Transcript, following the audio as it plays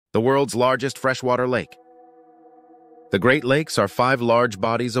The world's largest freshwater lake. The Great Lakes are 5 large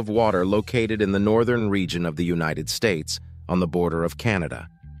bodies of water located in the northern region of the United States, on the border of Canada.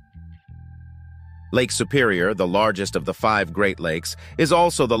 Lake Superior, the largest of the 5 Great Lakes, is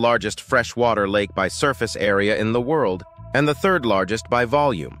also the largest freshwater lake by surface area in the world, and the 3rd largest by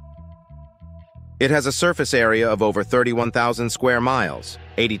volume. It has a surface area of over 31,000 square miles,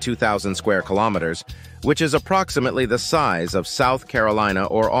 82,000 square kilometers, which is approximately the size of South Carolina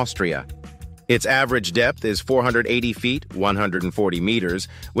or Austria. Its average depth is 480 feet, 140 meters,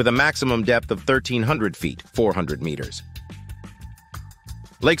 with a maximum depth of 1,300 feet, 400 meters.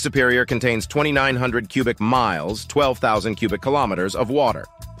 Lake Superior contains 2,900 cubic miles, 12,000 cubic kilometers of water.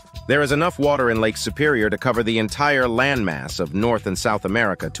 There is enough water in Lake Superior to cover the entire landmass of North and South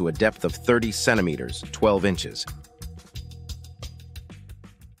America to a depth of 30 centimeters, 12 inches.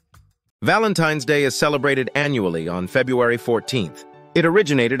 Valentine's Day is celebrated annually on February 14th. It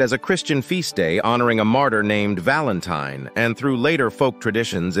originated as a Christian feast day honoring a martyr named Valentine, and through later folk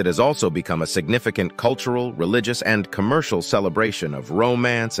traditions it has also become a significant cultural, religious, and commercial celebration of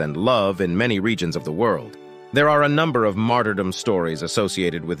romance and love in many regions of the world. There are a number of martyrdom stories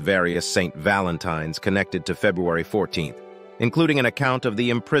associated with various Saint Valentines connected to February 14th, including an account of the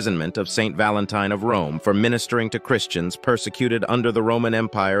imprisonment of Saint Valentine of Rome for ministering to Christians persecuted under the Roman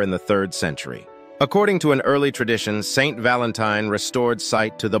Empire in the 3rd century. According to an early tradition, Saint Valentine restored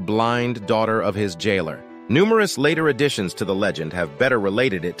sight to the blind daughter of his jailer. Numerous later additions to the legend have better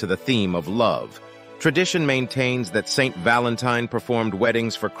related it to the theme of love. Tradition maintains that Saint Valentine performed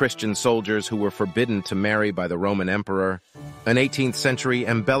weddings for Christian soldiers who were forbidden to marry by the Roman emperor. An 18th century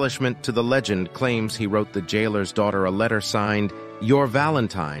embellishment to the legend claims he wrote the jailer's daughter a letter signed, "Your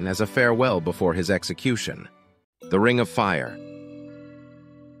Valentine," as a farewell before his execution. The Ring of Fire.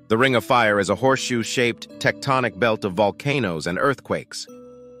 The Ring of Fire is a horseshoe-shaped tectonic belt of volcanoes and earthquakes.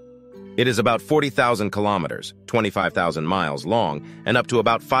 It is about 40,000 kilometers, 25,000 miles long, and up to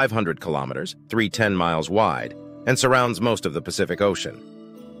about 500 kilometers, 310 miles wide, and surrounds most of the Pacific Ocean.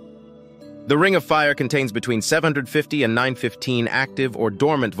 The Ring of Fire contains between 750 and 915 active or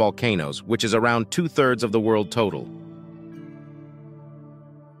dormant volcanoes, which is around 2/3 of the world total.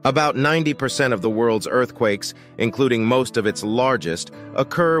 About 90% of the world's earthquakes, including most of its largest,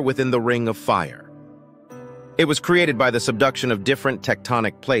 occur within the Ring of Fire. It was created by the subduction of different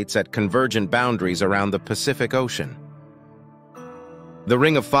tectonic plates at convergent boundaries around the Pacific Ocean. The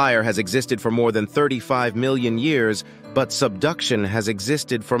Ring of Fire has existed for more than 35 million years, but subduction has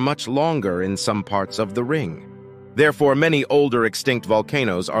existed for much longer in some parts of the ring. Therefore, many older extinct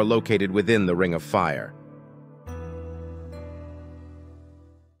volcanoes are located within the Ring of Fire.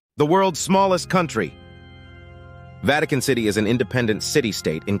 The world's smallest country. Vatican City is an independent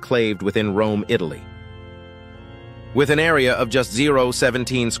city-state enclaved within Rome, Italy. With an area of just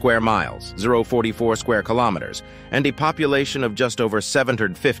 0.17 square miles, 0.44 square kilometers, and a population of just over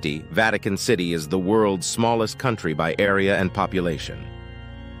 750, Vatican City is the world's smallest country by area and population.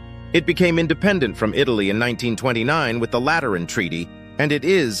 It became independent from Italy in 1929 with the Lateran Treaty, and it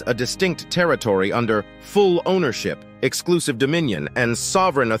is a distinct territory under full ownership, exclusive dominion, and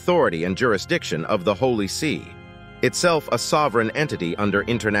sovereign authority and jurisdiction of the Holy See. Itself a sovereign entity under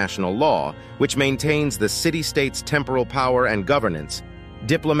international law, which maintains the city-state's temporal power and governance,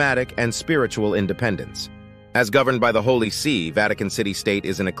 diplomatic and spiritual independence. As governed by the Holy See, Vatican City State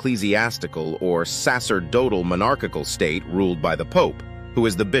is an ecclesiastical or sacerdotal monarchical state ruled by the Pope, who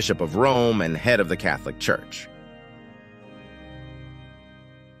is the Bishop of Rome and head of the Catholic Church.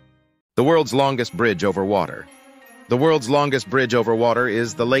 The world's longest bridge over water. The world's longest bridge over water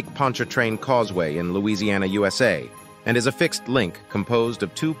is the Lake Pontchartrain Causeway in Louisiana, USA, and is a fixed link composed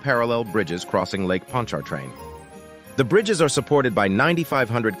of 2 parallel bridges crossing Lake Pontchartrain. The bridges are supported by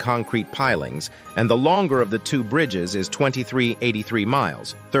 9,500 concrete pilings, and the longer of the 2 bridges is 2383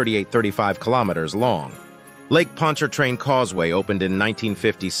 miles, 3835 kilometers long. Lake Pontchartrain Causeway opened in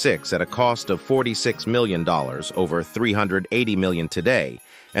 1956 at a cost of $46 million, over $380 million today,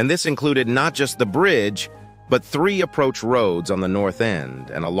 and this included not just the bridge, but 3 approach roads on the north end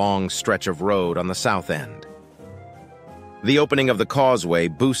and a long stretch of road on the south end. The opening of the causeway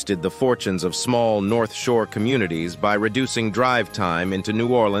boosted the fortunes of small North Shore communities by reducing drive time into New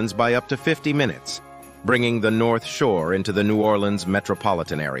Orleans by up to 50 minutes, bringing the North Shore into the New Orleans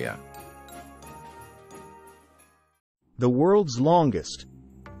metropolitan area. The world's longest.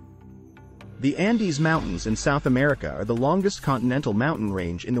 The Andes Mountains in South America are the longest continental mountain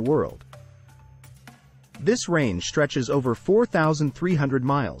range in the world. This range stretches over 4,300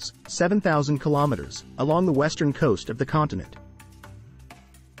 miles, 7,000 kilometers, along the western coast of the continent.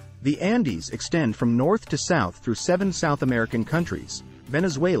 The Andes extend from north to south through 7 South American countries,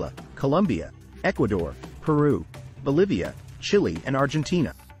 Venezuela, Colombia, Ecuador, Peru, Bolivia, Chile, and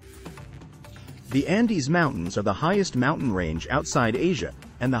Argentina. The Andes Mountains are the highest mountain range outside Asia,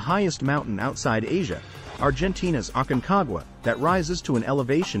 and the highest mountain outside Asia, Argentina's Aconcagua, that rises to an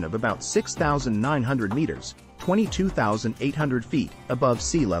elevation of about 6,900 meters, 22,800 feet, above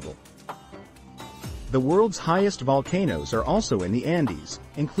sea level. The world's highest volcanoes are also in the Andes,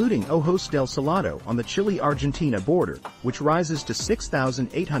 including Ojos del Salado on the Chile-Argentina border, which rises to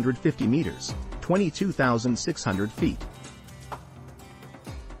 6,850 meters, 22,600 feet.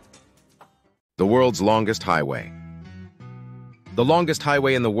 The world's longest highway. The longest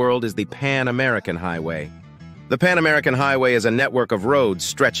highway in the world is the Pan American Highway. The Pan American Highway is a network of roads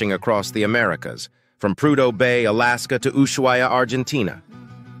stretching across the Americas, from Prudhoe Bay, Alaska to Ushuaia, Argentina.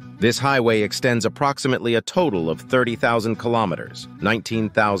 This highway extends approximately a total of 30,000 kilometers,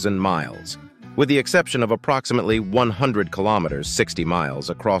 19,000 miles, with the exception of approximately 100 kilometers, 60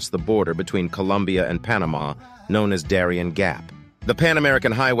 miles, across the border between Colombia and Panama, known as Darien Gap. The Pan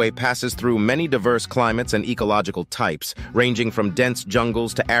American Highway passes through many diverse climates and ecological types, ranging from dense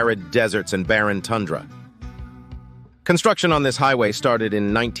jungles to arid deserts and barren tundra. Construction on this highway started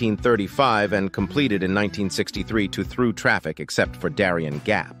in 1935 and completed in 1963 to through traffic except for Darien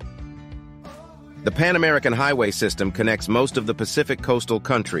Gap. The Pan American Highway system connects most of the Pacific coastal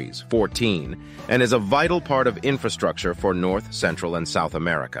countries, 14, and is a vital part of infrastructure for North, Central, and South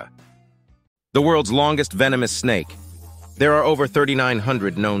America. The world's longest venomous snake. There are over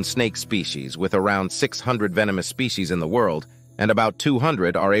 3,900 known snake species, with around 600 venomous species in the world, and about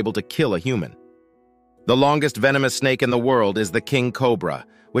 200 are able to kill a human. The longest venomous snake in the world is the king cobra,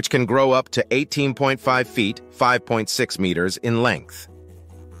 which can grow up to 18.5 feet, 5.6 meters in length.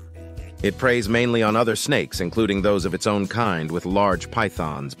 It preys mainly on other snakes, including those of its own kind, with large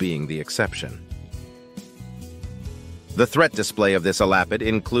pythons being the exception. The threat display of this elapid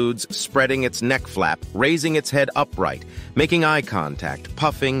includes spreading its neck flap, raising its head upright, making eye contact,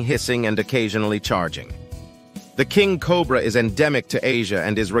 puffing, hissing, and occasionally charging. The king cobra is endemic to Asia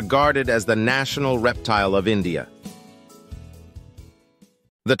and is regarded as the national reptile of India.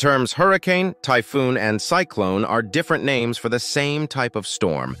 The terms hurricane, typhoon, and cyclone are different names for the same type of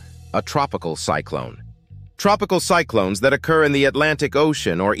storm, a tropical cyclone. Tropical cyclones that occur in the Atlantic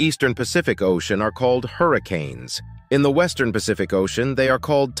Ocean or Eastern Pacific Ocean are called hurricanes. In the Western Pacific Ocean, they are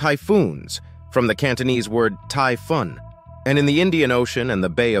called typhoons, from the Cantonese word typhoon. And in the Indian Ocean and the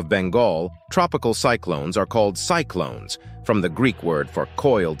Bay of Bengal, tropical cyclones are called cyclones, from the Greek word for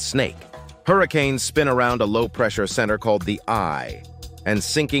coiled snake. Hurricanes spin around a low-pressure center called the eye, and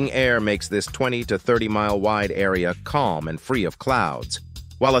sinking air makes this 20 to 30-mile-wide area calm and free of clouds,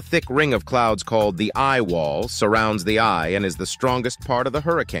 while a thick ring of clouds called the eye wall surrounds the eye and is the strongest part of the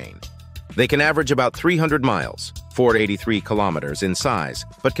hurricane. They can average about 300 miles, 483 kilometers in size,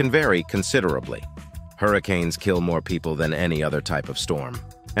 but can vary considerably. Hurricanes kill more people than any other type of storm,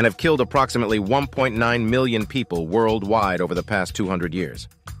 and have killed approximately 1.9 million people worldwide over the past 200 years.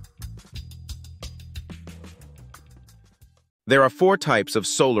 There are 4 types of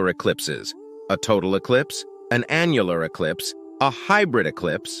solar eclipses: a total eclipse, an annular eclipse, a hybrid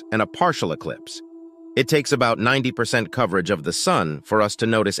eclipse, and a partial eclipse. It takes about 90% coverage of the sun for us to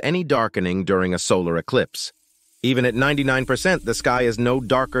notice any darkening during a solar eclipse. Even at 99%, the sky is no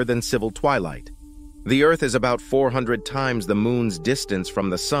darker than civil twilight. The Earth is about 400 times the moon's distance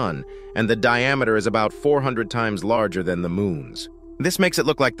from the sun, and the diameter is about 400 times larger than the moon's. This makes it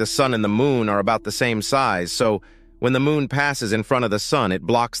look like the sun and the moon are about the same size, so when the moon passes in front of the sun, it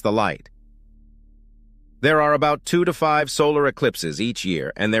blocks the light. There are about 2 to 5 solar eclipses each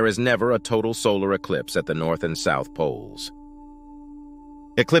year, and there is never a total solar eclipse at the North and South poles.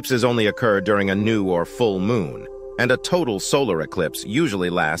 Eclipses only occur during a new or full moon, and a total solar eclipse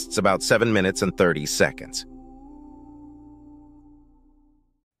usually lasts about 7 minutes and 30 seconds.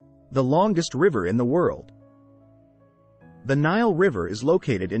 The longest river in the world. The Nile River is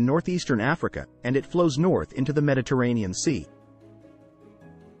located in northeastern Africa, and it flows north into the Mediterranean Sea.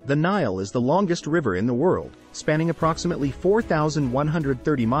 The Nile is the longest river in the world, spanning approximately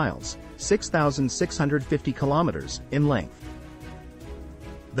 4,130 miles, 6,650 kilometers, in length.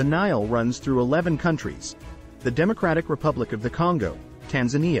 The Nile runs through 11 countries: the Democratic Republic of the Congo,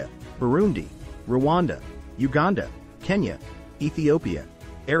 Tanzania, Burundi, Rwanda, Uganda, Kenya, Ethiopia,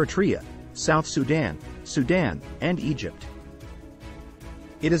 Eritrea, South Sudan, Sudan, and Egypt.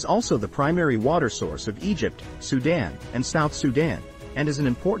 It is also the primary water source of Egypt, Sudan, and South Sudan, and is an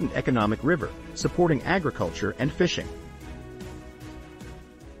important economic river, supporting agriculture and fishing.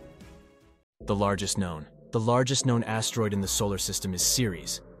 The largest known asteroid in the solar system is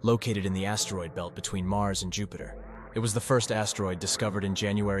Ceres, located in the asteroid belt between Mars and Jupiter. It was the first asteroid discovered in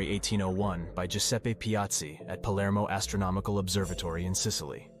January 1801 by Giuseppe Piazzi at Palermo Astronomical Observatory in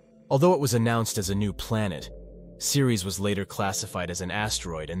Sicily. Although it was announced as a new planet, Ceres was later classified as an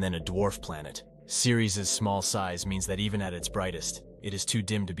asteroid and then a dwarf planet. Ceres' small size means that even at its brightest, it is too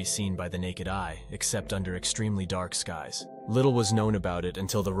dim to be seen by the naked eye, except under extremely dark skies. Little was known about it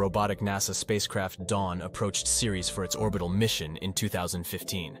until the robotic NASA spacecraft Dawn approached Ceres for its orbital mission in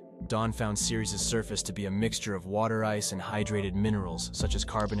 2015. Dawn found Ceres' surface to be a mixture of water ice and hydrated minerals such as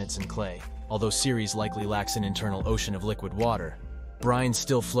carbonates and clay. Although Ceres likely lacks an internal ocean of liquid water, brines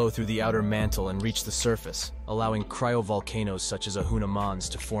still flow through the outer mantle and reach the surface, allowing cryovolcanoes such as Ahuna Mons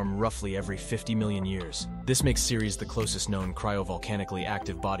to form roughly every 50 million years. This makes Ceres the closest known cryovolcanically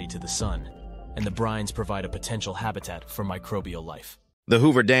active body to the Sun, and the brines provide a potential habitat for microbial life. The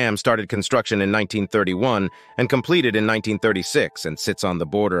Hoover Dam started construction in 1931 and completed in 1936 and sits on the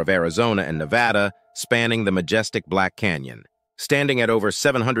border of Arizona and Nevada, spanning the majestic Black Canyon. Standing at over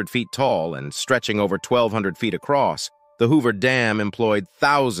 700 feet tall and stretching over 1,200 feet across, the Hoover Dam employed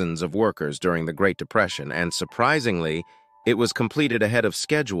thousands of workers during the Great Depression, and surprisingly, it was completed ahead of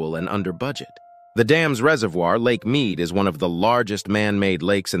schedule and under budget. The dam's reservoir, Lake Mead, is one of the largest man-made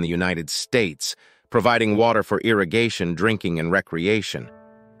lakes in the United States, providing water for irrigation, drinking, and recreation.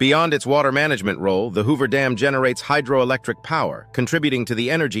 Beyond its water management role, the Hoover Dam generates hydroelectric power, contributing to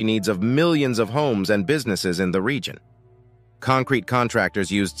the energy needs of millions of homes and businesses in the region. Concrete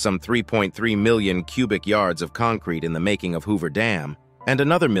contractors used some 3.3 million cubic yards of concrete in the making of Hoover Dam, and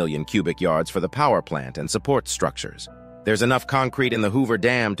another million cubic yards for the power plant and support structures. There's enough concrete in the Hoover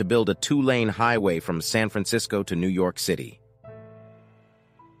Dam to build a 2-lane highway from San Francisco to New York City.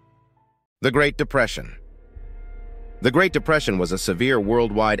 The Great Depression. The Great Depression was a severe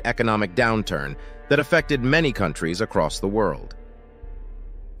worldwide economic downturn that affected many countries across the world.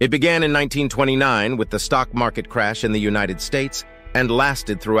 It began in 1929 with the stock market crash in the United States and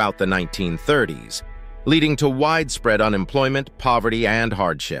lasted throughout the 1930s, leading to widespread unemployment, poverty, and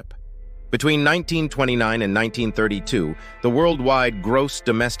hardship. Between 1929 and 1932, the worldwide gross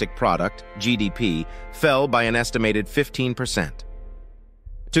domestic product, GDP, fell by an estimated 15%.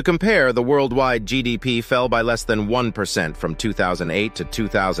 To compare, the worldwide GDP fell by less than 1% from 2008 to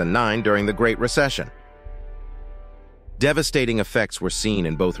 2009 during the Great Recession. Devastating effects were seen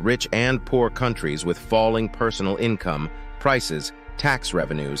in both rich and poor countries with falling personal income, prices, tax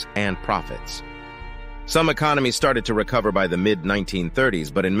revenues, and profits. Some economies started to recover by the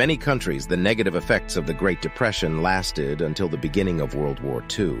mid-1930s, but in many countries, the negative effects of the Great Depression lasted until the beginning of World War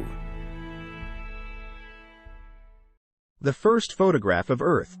II. The first photograph of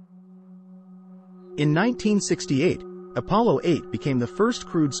Earth. In 1968, Apollo 8 became the first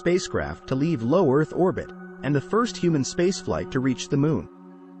crewed spacecraft to leave low Earth orbit and the first human spaceflight to reach the Moon.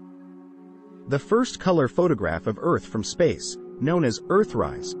 The first color photograph of Earth from space, known as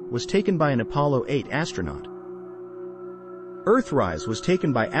Earthrise, was taken by an Apollo 8 astronaut. Earthrise was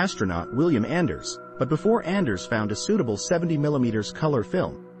taken by astronaut William Anders, but before Anders found a suitable 70mm color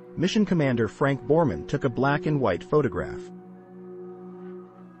film, mission commander Frank Borman took a black and white photograph.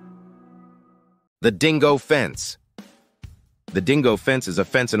 The Dingo Fence. The dingo fence is a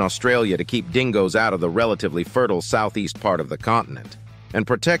fence in Australia to keep dingoes out of the relatively fertile southeast part of the continent and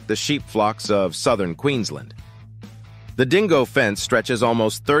protect the sheep flocks of southern Queensland. The dingo fence stretches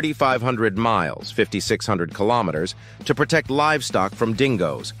almost 3,500 miles, 5,600 kilometers, to protect livestock from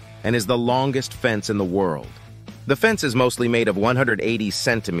dingoes and is the longest fence in the world. The fence is mostly made of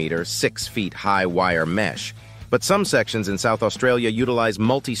 180-centimeter, 6-feet-high wire mesh, but some sections in South Australia utilize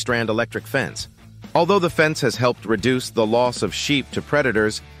multi-strand electric fence. Although the fence has helped reduce the loss of sheep to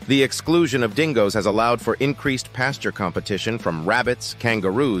predators, the exclusion of dingoes has allowed for increased pasture competition from rabbits,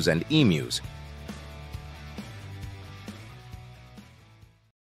 kangaroos, and emus.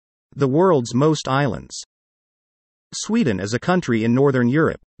 The world's most islands. Sweden is a country in northern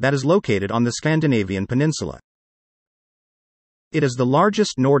Europe that is located on the Scandinavian peninsula. It is the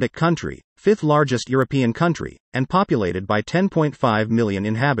largest Nordic country, fifth largest European country, and populated by 10.5 million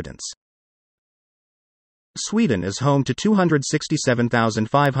inhabitants. Sweden is home to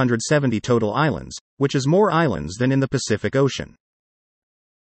 267,570 total islands, which is more islands than in the Pacific Ocean.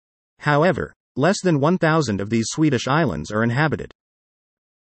 However, less than 1,000 of these Swedish islands are inhabited.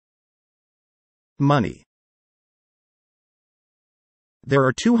 Money. There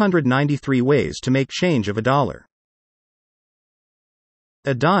are 293 ways to make change of a dollar.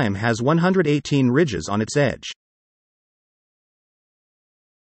 A dime has 118 ridges on its edge.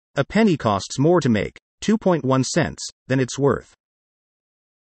 A penny costs more to make, 2.1 cents, than it's worth.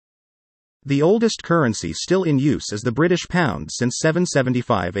 The oldest currency still in use is the British pound since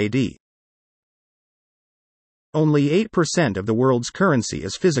 775 AD. Only 8% of the world's currency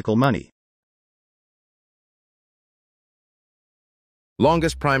is physical money.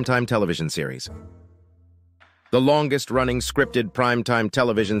 Longest primetime television series. The longest-running scripted primetime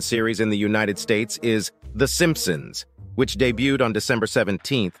television series in the United States is The Simpsons, which debuted on December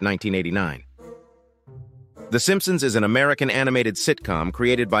 17, 1989. The Simpsons is an American animated sitcom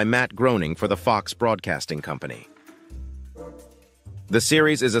created by Matt Groening for the Fox Broadcasting Company. The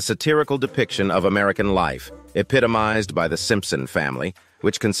series is a satirical depiction of American life, epitomized by the Simpson family,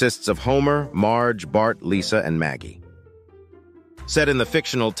 which consists of Homer, Marge, Bart, Lisa, and Maggie. Set in the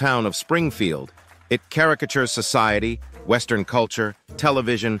fictional town of Springfield, it caricatures society, Western culture,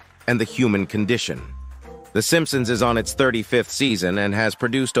 television, and the human condition. The Simpsons is on its 35th season and has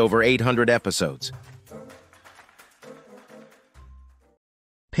produced over 800 episodes.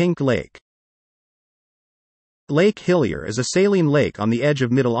 Pink Lake. Lake Hillier is a saline lake on the edge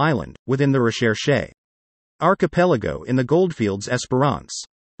of Middle Island, within the Recherche Archipelago in the Goldfields Esperance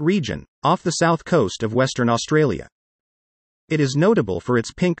region, off the south coast of Western Australia. It is notable for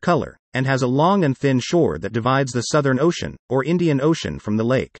its pink color, and has a long and thin shore that divides the Southern Ocean, or Indian Ocean, from the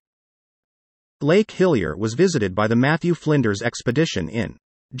lake. Lake Hillier was visited by the Matthew Flinders expedition in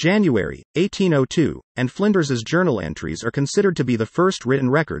January 1802, and Flinders's journal entries are considered to be the first written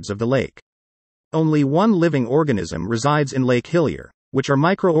records of the lake. Only one living organism resides in Lake Hillier, which are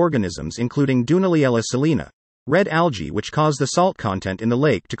microorganisms including Dunaliella salina, red algae which cause the salt content in the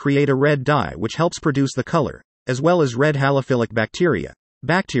lake to create a red dye which helps produce the color, as well as red halophilic bacteria,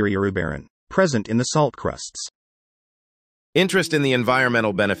 Bacteriorubrin, present in the salt crusts. Interest in the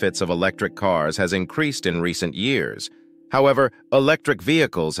environmental benefits of electric cars has increased in recent years. However, electric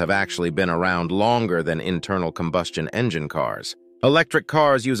vehicles have actually been around longer than internal combustion engine cars. Electric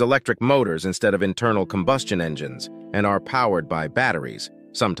cars use electric motors instead of internal combustion engines and are powered by batteries,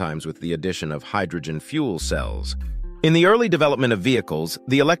 sometimes with the addition of hydrogen fuel cells. In the early development of vehicles,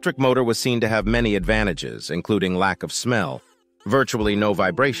 the electric motor was seen to have many advantages, including lack of smell, virtually no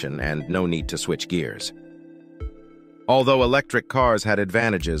vibration, and no need to switch gears. Although electric cars had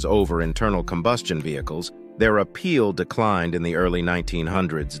advantages over internal combustion vehicles, their appeal declined in the early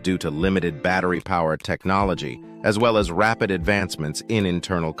 1900s due to limited battery-powered technology, as well as rapid advancements in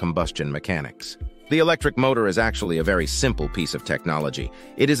internal combustion mechanics. The electric motor is actually a very simple piece of technology.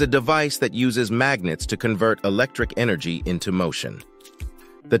 It is a device that uses magnets to convert electric energy into motion.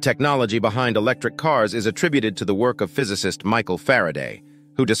 The technology behind electric cars is attributed to the work of physicist Michael Faraday,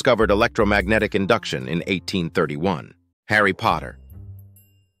 who discovered electromagnetic induction in 1831. Harry Potter.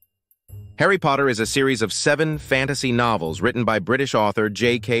 Harry Potter is a series of 7 fantasy novels written by British author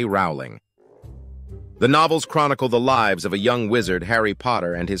J.K. Rowling. The novels chronicle the lives of a young wizard, Harry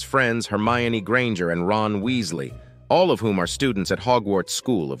Potter, and his friends Hermione Granger and Ron Weasley, all of whom are students at Hogwarts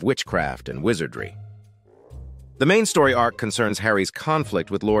School of Witchcraft and Wizardry. The main story arc concerns Harry's conflict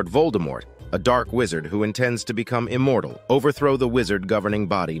with Lord Voldemort, a dark wizard who intends to become immortal, overthrow the wizard governing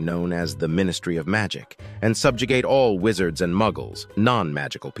body known as the Ministry of Magic, and subjugate all wizards and muggles,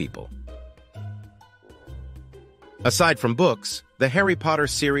 non-magical people. Aside from books, the Harry Potter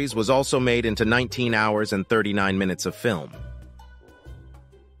series was also made into 19 hours and 39 minutes of film.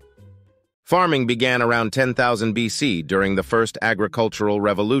 Farming began around 10,000 BC during the First Agricultural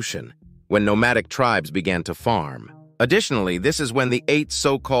Revolution, when nomadic tribes began to farm. Additionally, this is when the 8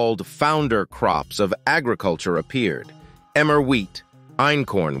 so-called founder crops of agriculture appeared: emmer wheat,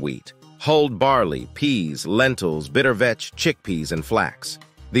 einkorn wheat, hulled barley, peas, lentils, bittervetch, chickpeas, and flax.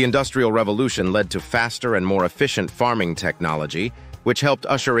 The Industrial Revolution led to faster and more efficient farming technology, which helped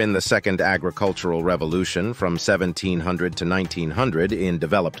usher in the Second Agricultural Revolution from 1700 to 1900 in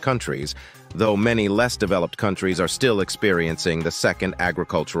developed countries, though many less developed countries are still experiencing the Second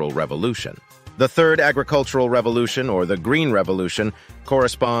Agricultural Revolution. The Third Agricultural Revolution, or the Green Revolution,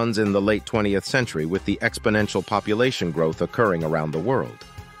 corresponds in the late 20th century with the exponential population growth occurring around the world.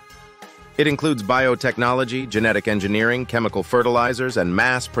 It includes biotechnology, genetic engineering, chemical fertilizers, and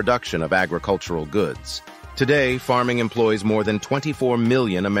mass production of agricultural goods. Today, farming employs more than 24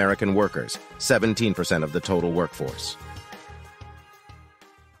 million American workers, 17% of the total workforce.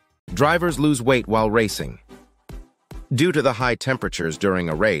 Drivers lose weight while racing. Due to the high temperatures during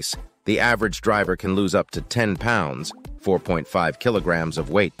a race, the average driver can lose up to 10 pounds, 4.5 kilograms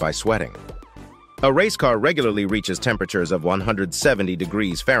of weight by sweating. A race car regularly reaches temperatures of 170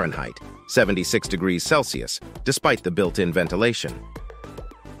 degrees Fahrenheit, 76 degrees Celsius, despite the built-in ventilation.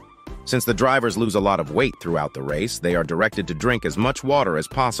 Since the drivers lose a lot of weight throughout the race, they are directed to drink as much water as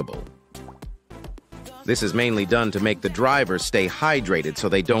possible. This is mainly done to make the drivers stay hydrated so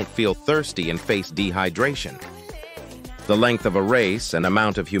they don't feel thirsty and face dehydration. The length of a race and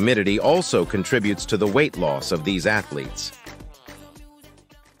amount of humidity also contributes to the weight loss of these athletes.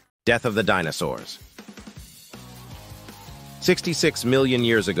 Death of the dinosaurs. 66 million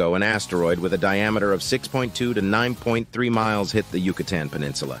years ago, an asteroid with a diameter of 6.2 to 9.3 miles hit the Yucatan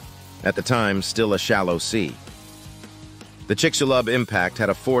Peninsula, at the time still a shallow sea. The Chicxulub impact had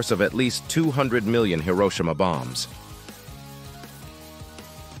a force of at least 200 million Hiroshima bombs.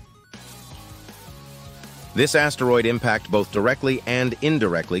 This asteroid impact both directly and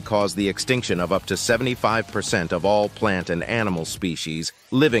indirectly caused the extinction of up to 75% of all plant and animal species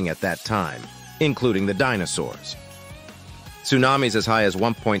living at that time, including the dinosaurs. Tsunamis as high as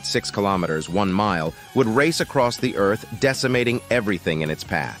 1.6 kilometers, 1 mile, would race across the Earth, decimating everything in its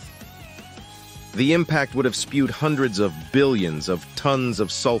path. The impact would have spewed hundreds of billions of tons of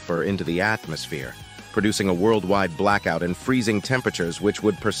sulfur into the atmosphere, producing a worldwide blackout and freezing temperatures which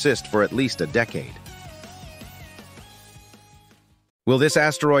would persist for at least a decade. Will this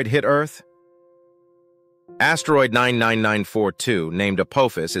asteroid hit Earth? Asteroid 99942, named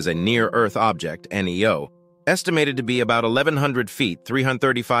Apophis, is a near-Earth object, NEO, estimated to be about 1,100 feet,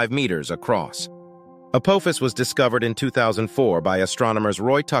 335 meters across. Apophis was discovered in 2004 by astronomers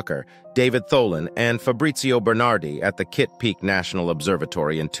Roy Tucker, David Tholen, and Fabrizio Bernardi at the Kitt Peak National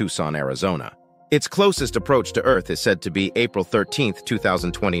Observatory in Tucson, Arizona. Its closest approach to Earth is said to be April 13,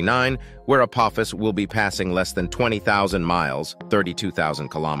 2029, where Apophis will be passing less than 20,000 miles, 32,000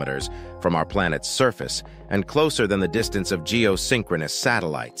 kilometers, from our planet's surface, and closer than the distance of geosynchronous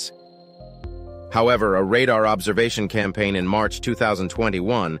satellites. However, a radar observation campaign in March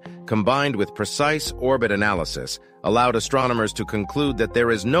 2021, combined with precise orbit analysis, allowed astronomers to conclude that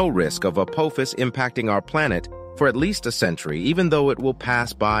there is no risk of Apophis impacting our planet for at least a century, even though it will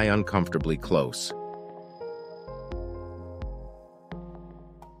pass by uncomfortably close.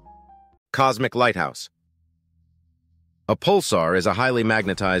 Cosmic lighthouse. A pulsar is a highly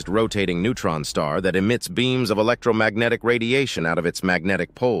magnetized rotating neutron star that emits beams of electromagnetic radiation out of its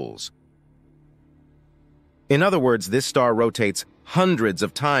magnetic poles. In other words, this star rotates hundreds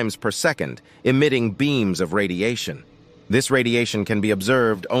of times per second, emitting beams of radiation. This radiation can be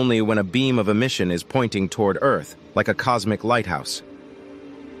observed only when a beam of emission is pointing toward Earth, like a cosmic lighthouse.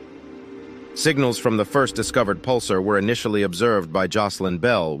 Signals from the first discovered pulsar were initially observed by Jocelyn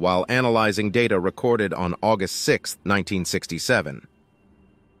Bell while analyzing data recorded on August 6, 1967.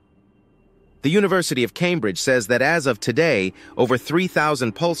 The University of Cambridge says that as of today, over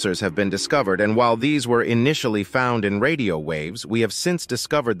 3,000 pulsars have been discovered, and while these were initially found in radio waves, we have since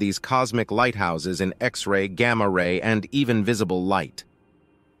discovered these cosmic lighthouses in X-ray, gamma ray, and even visible light.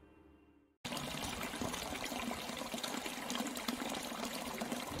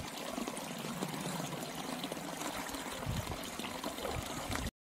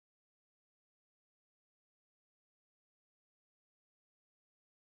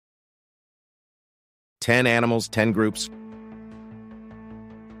 Ten animals, 10 groups.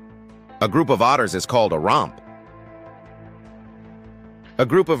 A group of otters is called a romp. A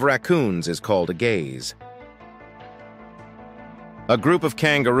group of raccoons is called a gaze. A group of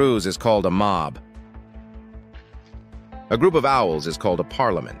kangaroos is called a mob. A group of owls is called a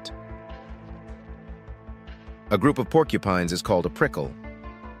parliament. A group of porcupines is called a prickle.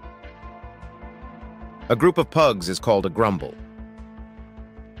 A group of pugs is called a grumble.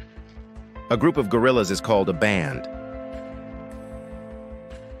 A group of gorillas is called a band.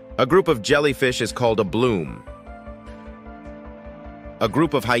 A group of jellyfish is called a bloom. A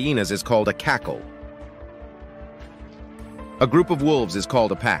group of hyenas is called a cackle. A group of wolves is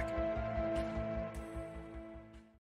called a pack.